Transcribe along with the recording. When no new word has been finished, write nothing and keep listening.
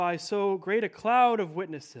By so great a cloud of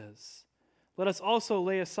witnesses, let us also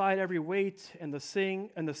lay aside every weight and the sin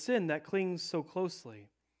that clings so closely,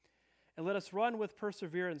 and let us run with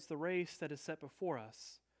perseverance the race that is set before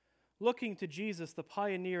us, looking to Jesus, the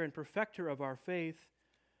pioneer and perfecter of our faith,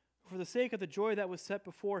 who for the sake of the joy that was set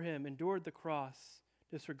before him endured the cross,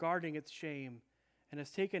 disregarding its shame, and has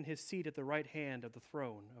taken his seat at the right hand of the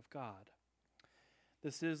throne of God.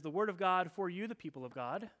 This is the word of God for you, the people of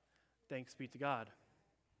God. Thanks be to God.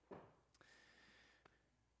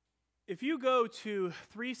 If you go to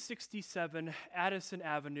 367 Addison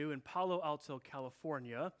Avenue in Palo Alto,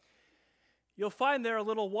 California, you'll find there a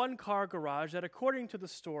little one-car garage that, according to the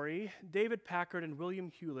story, David Packard and William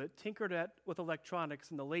Hewlett tinkered with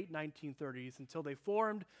electronics in the late 1930s until they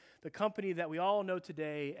formed the company that we all know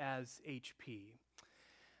today as HP.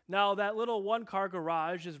 Now, that little one-car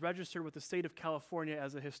garage is registered with the state of California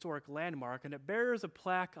as a historic landmark, and it bears a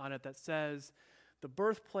plaque on it that says, "The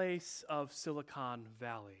birthplace of Silicon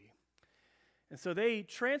Valley." And so they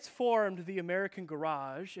transformed the American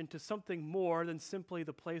garage into something more than simply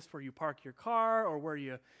the place where you park your car or where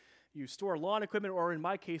you store lawn equipment, or in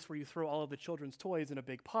my case, where you throw all of the children's toys in a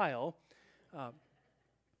big pile.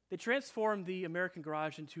 They transformed the American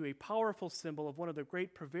garage into a powerful symbol of one of the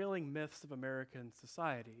great prevailing myths of American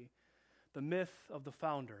society, the myth of the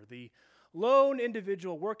founder, the lone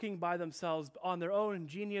individual working by themselves on their own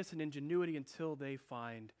genius and ingenuity until they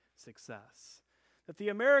find success. That the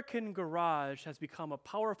American garage has become a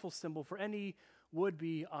powerful symbol for any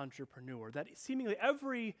would-be entrepreneur. That seemingly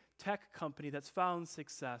every tech company that's found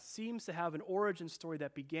success seems to have an origin story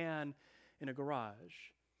that began in a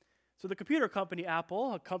garage. So the computer company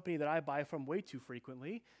Apple, a company that I buy from way too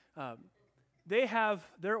frequently, they have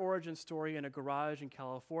their origin story in a garage in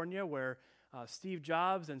California where Steve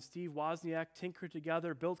Jobs and Steve Wozniak tinkered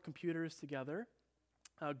together, built computers together.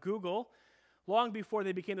 Google, long before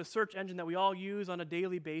they became the search engine that we all use on a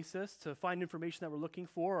daily basis to find information that we're looking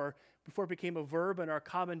for, or before it became a verb in our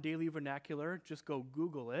common daily vernacular, just go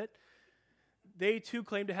Google it. They too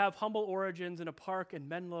claim to have humble origins in a park in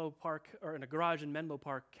Menlo Park, or in a garage in Menlo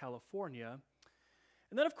Park, California.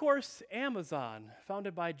 And then, of course, Amazon,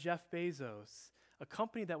 founded by Jeff Bezos, a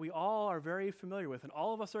company that we all are very familiar with, and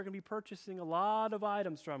all of us are going to be purchasing a lot of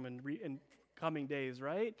items from in coming days,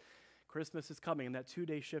 right? Christmas is coming, and that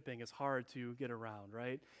 2-day shipping is hard to get around,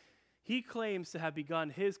 right? He claims to have begun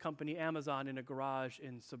his company, Amazon, in a garage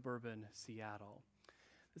in suburban Seattle.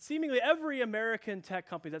 Seemingly every American tech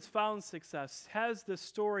company that's found success has this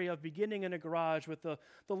story of beginning in a garage with the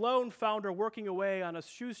lone founder working away on a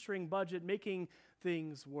shoestring budget, making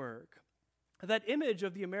things work. That image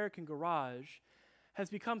of the American garage has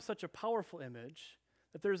become such a powerful image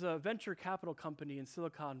that there's a venture capital company in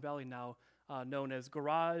Silicon Valley now known as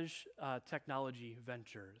Garage Technology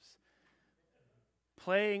Ventures,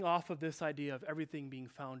 playing off of this idea of everything being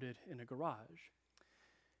founded in a garage.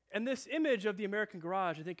 And this image of the American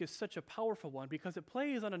garage, I think, is such a powerful one because it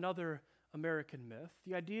plays on another American myth,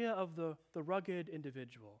 the idea of the rugged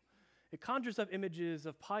individual. It conjures up images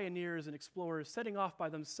of pioneers and explorers setting off by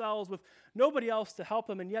themselves with nobody else to help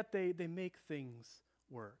them, and yet they make things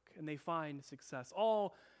work, and they find success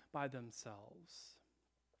all by themselves.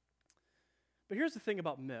 But here's the thing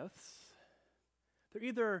about myths. They're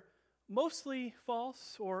either mostly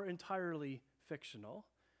false or entirely fictional.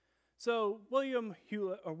 So William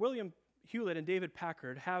Hewlett and David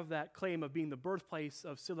Packard have that claim of being the birthplace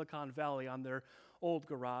of Silicon Valley on their old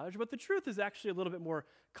garage, but the truth is actually a little bit more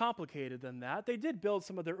complicated than that. They did build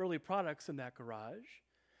some of their early products in that garage,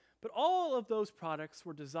 but all of those products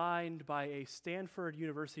were designed by a Stanford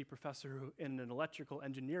University professor in an electrical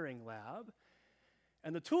engineering lab.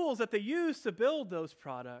 And the tools that they used to build those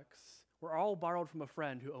products were all borrowed from a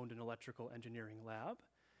friend who owned an electrical engineering lab.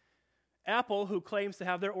 Apple, who claims to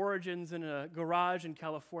have their origins in a garage in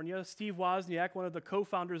California, Steve Wozniak, one of the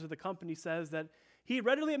co-founders of the company, says that he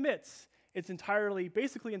readily admits it's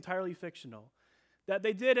basically entirely fictional. That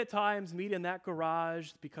they did at times meet in that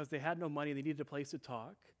garage because they had no money, they needed a place to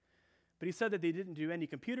talk. But he said that they didn't do any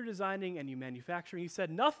computer designing, any manufacturing. He said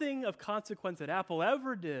nothing of consequence that Apple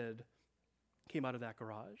ever did came out of that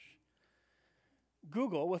garage.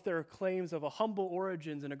 Google, with their claims of a humble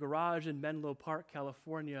origins in a garage in Menlo Park,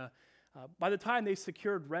 California, by the time they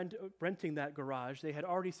secured renting that garage, they had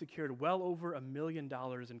already secured well over $1 million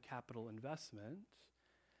in capital investment.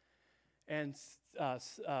 And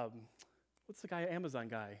what's the guy, Amazon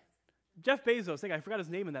guy? Jeff Bezos, I forgot his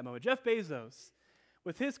name in that moment. Jeff Bezos,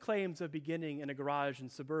 with his claims of beginning in a garage in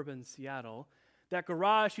suburban Seattle, that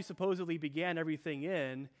garage he supposedly began everything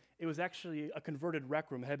in, it was actually a converted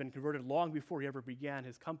rec room. It had been converted long before he ever began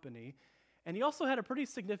his company. And he also had a pretty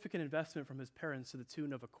significant investment from his parents to the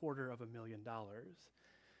tune of $250,000.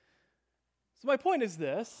 So my point is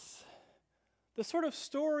this: the sort of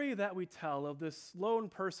story that we tell of this lone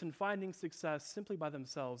person finding success simply by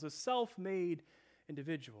themselves, a self-made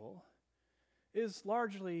individual, is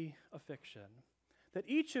largely a fiction. That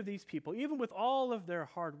each of these people, even with all of their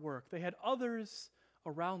hard work, they had others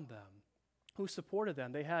around them who supported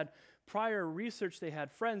them. They had prior research, they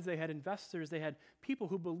had friends, they had investors, they had people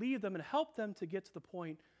who believed them and helped them to get to the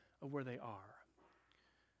point of where they are.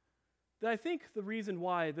 That I think the reason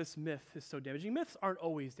why this myth is so damaging, myths aren't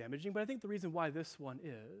always damaging, but I think the reason why this one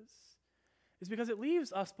is because it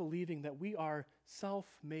leaves us believing that we are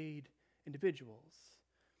self-made individuals,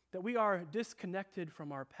 that we are disconnected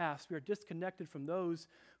from our past, we are disconnected from those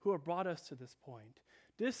who have brought us to this point,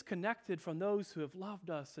 disconnected from those who have loved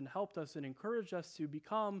us and helped us and encouraged us to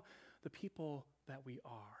become the people that we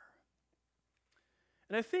are.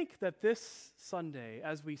 And I think that this Sunday,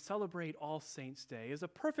 as we celebrate All Saints' Day, is a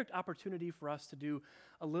perfect opportunity for us to do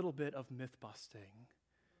a little bit of myth busting.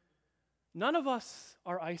 None of us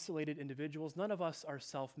are isolated individuals, none of us are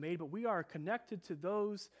self-made, but we are connected to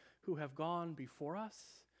those who have gone before us.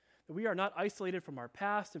 That we are not isolated from our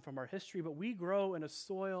past and from our history, but we grow in a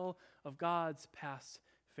soil of God's past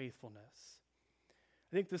faithfulness.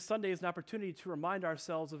 I think this Sunday is an opportunity to remind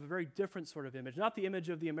ourselves of a very different sort of image, not the image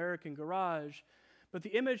of the American garage, but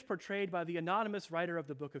the image portrayed by the anonymous writer of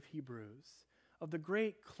the book of Hebrews, of the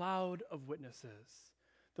great cloud of witnesses,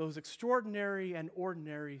 those extraordinary and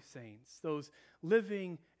ordinary saints, those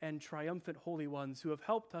living and triumphant holy ones who have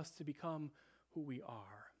helped us to become who we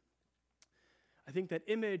are. I think that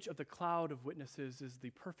image of the cloud of witnesses is the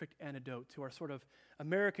perfect antidote to our sort of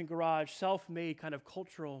American garage, self-made kind of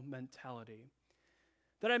cultural mentality.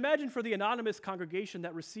 That I imagine for the anonymous congregation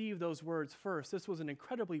that received those words first, this was an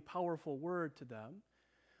incredibly powerful word to them.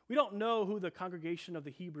 We don't know who the congregation of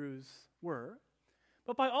the Hebrews were,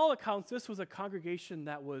 but by all accounts, this was a congregation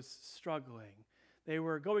that was struggling. They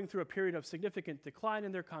were going through a period of significant decline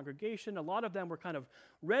in their congregation. A lot of them were kind of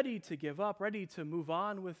ready to give up, ready to move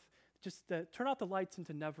on with just turn out the lights and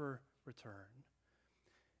to never return.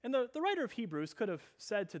 And the writer of Hebrews could have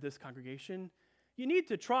said to this congregation, you need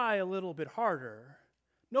to try a little bit harder.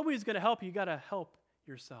 Nobody's going to help you. You got to help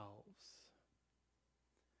yourselves.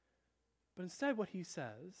 But instead what he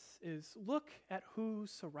says is, look at who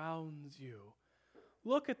surrounds you.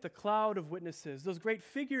 Look at the cloud of witnesses, those great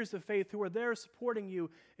figures of faith who are there supporting you,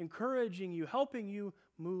 encouraging you, helping you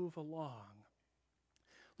move along.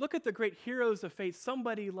 Look at the great heroes of faith,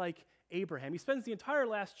 somebody like Abraham. He spends the entire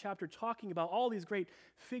last chapter talking about all these great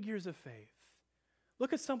figures of faith.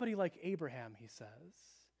 Look at somebody like Abraham, he says.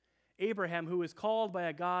 Abraham, who was called by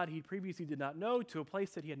a God he previously did not know to a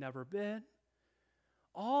place that he had never been,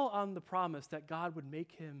 all on the promise that God would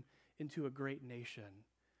make him into a great nation,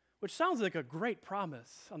 which sounds like a great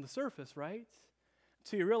promise on the surface, right?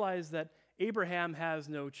 Until you realize that Abraham has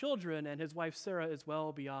no children and his wife Sarah is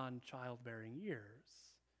well beyond childbearing years.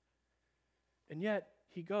 And yet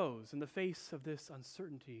he goes in the face of this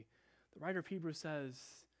uncertainty. The writer of Hebrews says,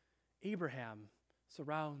 Abraham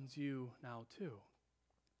surrounds you now too.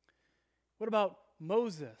 What about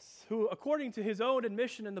Moses, who, according to his own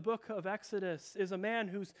admission in the book of Exodus, is a man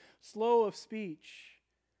who's slow of speech,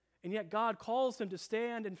 and yet God calls him to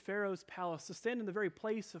stand in Pharaoh's palace, to stand in the very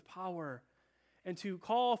place of power, and to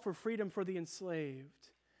call for freedom for the enslaved,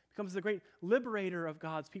 becomes the great liberator of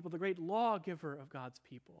God's people, the great lawgiver of God's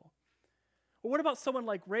people. Or what about someone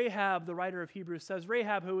like Rahab, the writer of Hebrews says,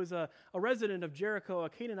 Rahab, who is a resident of Jericho, a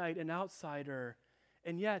Canaanite, an outsider,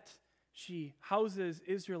 and yet she houses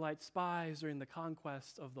Israelite spies during the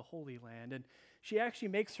conquest of the Holy Land. And she actually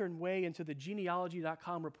makes her way into the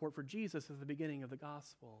genealogy.com report for Jesus at the beginning of the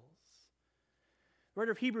Gospels. The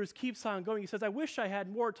writer of Hebrews keeps on going. He says, I wish I had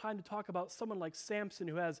more time to talk about someone like Samson,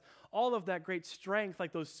 who has all of that great strength,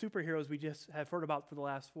 like those superheroes we just have heard about for the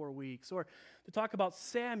last 4 weeks, or to talk about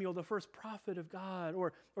Samuel, the first prophet of God,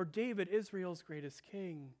 or David, Israel's greatest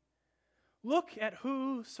king. Look at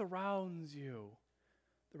who surrounds you,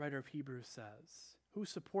 the writer of Hebrews says. Who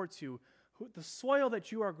supports you? The soil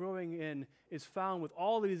that you are growing in is found with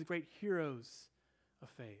all these great heroes of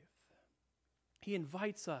faith. He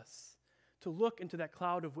invites us to look into that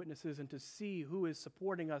cloud of witnesses and to see who is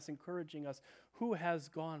supporting us, encouraging us, who has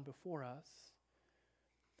gone before us.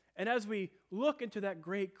 And as we look into that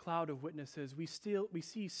great cloud of witnesses, we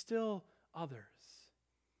see still others.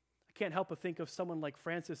 I can't help but think of someone like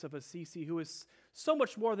Francis of Assisi, who is so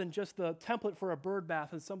much more than just the template for a bird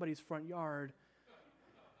bath in somebody's front yard.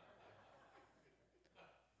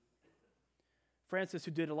 Francis,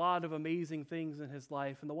 who did a lot of amazing things in his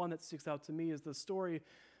life, and the one that sticks out to me is the story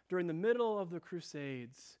during the middle of the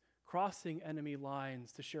Crusades, crossing enemy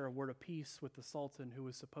lines to share a word of peace with the Sultan who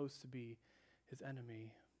was supposed to be his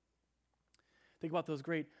enemy. Think about those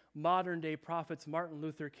great modern-day prophets, Martin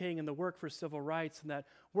Luther King, and the work for civil rights and that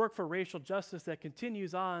work for racial justice that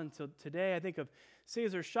continues on to today. I think of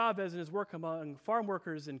Cesar Chavez and his work among farm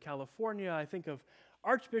workers in California. I think of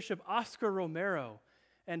Archbishop Oscar Romero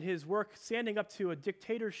and his work standing up to a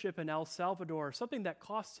dictatorship in El Salvador, something that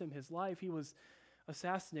cost him his life. He was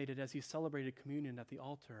assassinated as he celebrated communion at the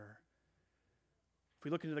altar. If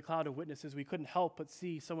we look into the cloud of witnesses, we couldn't help but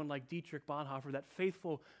see someone like Dietrich Bonhoeffer, that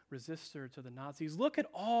faithful resistor to the Nazis. Look at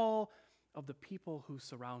all of the people who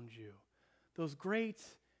surround you, those great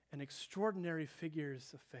and extraordinary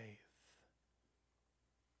figures of faith.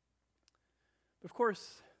 But of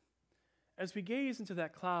course, as we gaze into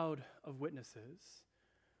that cloud of witnesses,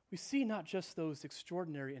 we see not just those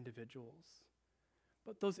extraordinary individuals,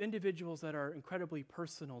 but those individuals that are incredibly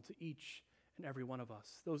personal to each and every one of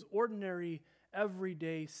us, those ordinary,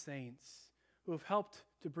 everyday saints who have helped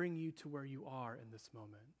to bring you to where you are in this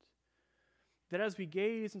moment. That as we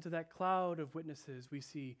gaze into that cloud of witnesses, we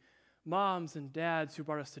see moms and dads who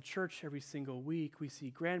brought us to church every single week. We see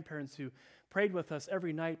grandparents who prayed with us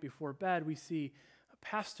every night before bed. We see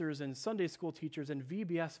pastors and Sunday school teachers and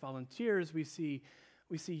VBS volunteers. We see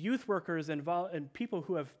youth workers and people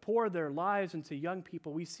who have poured their lives into young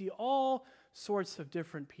people. We see all sorts of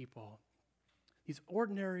different people, these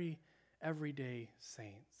ordinary, everyday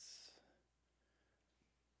saints.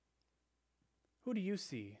 Who do you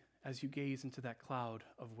see as you gaze into that cloud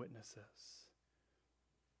of witnesses?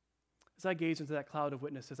 As I gaze into that cloud of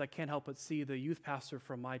witnesses, I can't help but see the youth pastor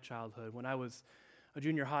from my childhood. When I was a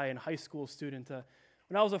junior high and high school student,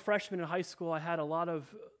 when I was a freshman in high school, I had a lot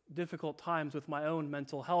of difficult times with my own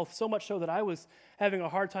mental health, so much so that I was having a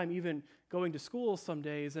hard time even going to school some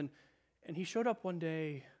days. And he showed up one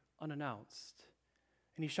day unannounced,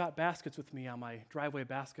 and he shot baskets with me on my driveway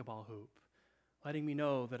basketball hoop, letting me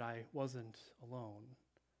know that I wasn't alone.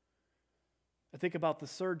 I think about the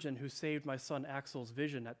surgeon who saved my son Axel's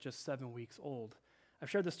vision at just 7 weeks old. I've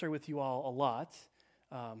shared this story with you all a lot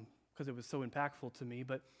because it was so impactful to me,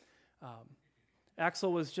 but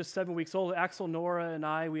Axel was just 7 weeks old. Axel, Nora, and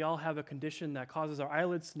I, we all have a condition that causes our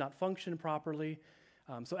eyelids to not function properly.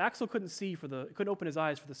 So Axel couldn't open his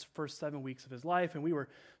eyes for the first 7 weeks of his life, and we were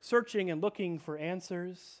searching and looking for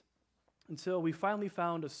answers until we finally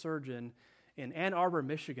found a surgeon in Ann Arbor,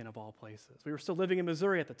 Michigan, of all places. We were still living in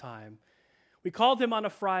Missouri at the time. We called him on a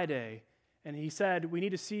Friday, and he said, "We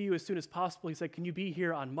need to see you as soon as possible." He said, "Can you be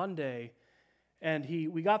here on Monday?" And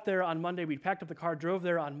we got there on Monday. We packed up the car, drove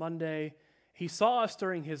there on Monday. He saw us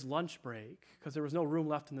during his lunch break because there was no room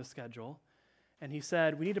left in the schedule. And he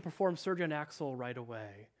said, "We need to perform surgery on Axel right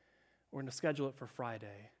away. We're going to schedule it for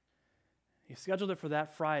Friday." He scheduled it for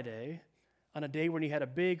that Friday on a day when he had a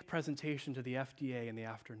big presentation to the FDA in the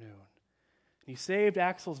afternoon. And he saved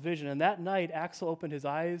Axel's vision. And that night, Axel opened his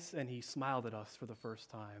eyes and he smiled at us for the first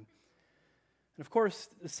time. And of course,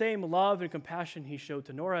 the same love and compassion he showed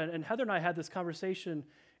to Nora. And Heather and I had this conversation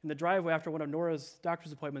in the driveway after one of Nora's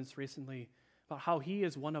doctor's appointments recently about how he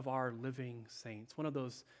is one of our living saints, one of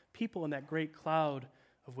those people in that great cloud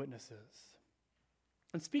of witnesses.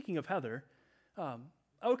 And speaking of Heather, I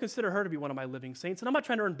would consider her to be one of my living saints. And I'm not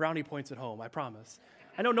trying to earn brownie points at home, I promise.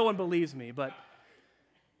 I know no one believes me, but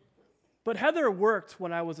Heather worked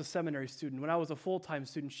when I was a seminary student. When I was a full-time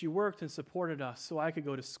student, she worked and supported us so I could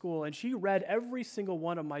go to school. And she read every single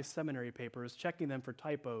one of my seminary papers, checking them for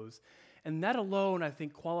typos. And that alone, I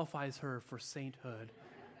think, qualifies her for sainthood.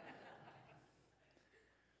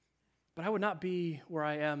 But I would not be where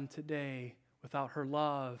I am today without her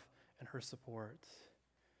love and her support.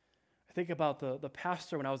 I think about the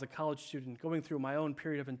pastor when I was a college student, going through my own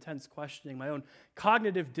period of intense questioning, my own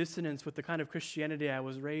cognitive dissonance with the kind of Christianity I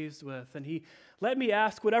was raised with. And he let me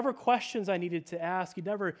ask whatever questions I needed to ask. He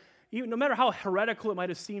never, even, no matter how heretical it might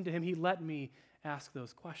have seemed to him, he let me ask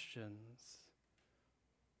those questions.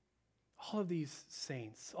 All of these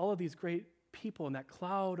saints, all of these great people in that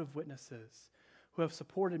cloud of witnesses who have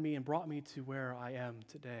supported me and brought me to where I am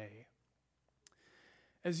today.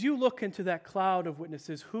 As you look into that cloud of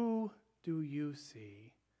witnesses, who do you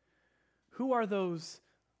see? Who are those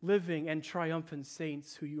living and triumphant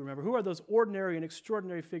saints who you remember? Who are those ordinary and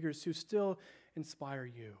extraordinary figures who still inspire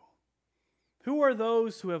you? Who are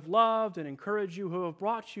those who have loved and encouraged you, who have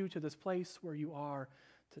brought you to this place where you are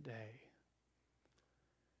today?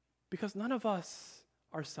 Because none of us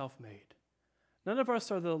are self-made. None of us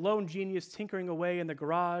are the lone genius tinkering away in the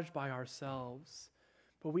garage by ourselves.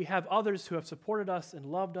 But we have others who have supported us and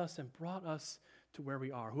loved us and brought us to where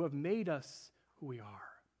we are, who have made us who we are.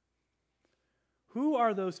 Who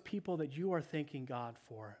are those people that you are thanking God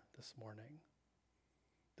for this morning?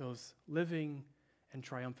 Those living and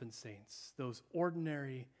triumphant saints, those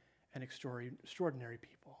ordinary and extraordinary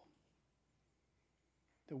people.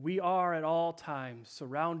 That we are at all times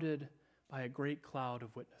surrounded by a great cloud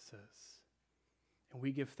of witnesses, and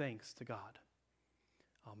we give thanks to God.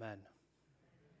 Amen.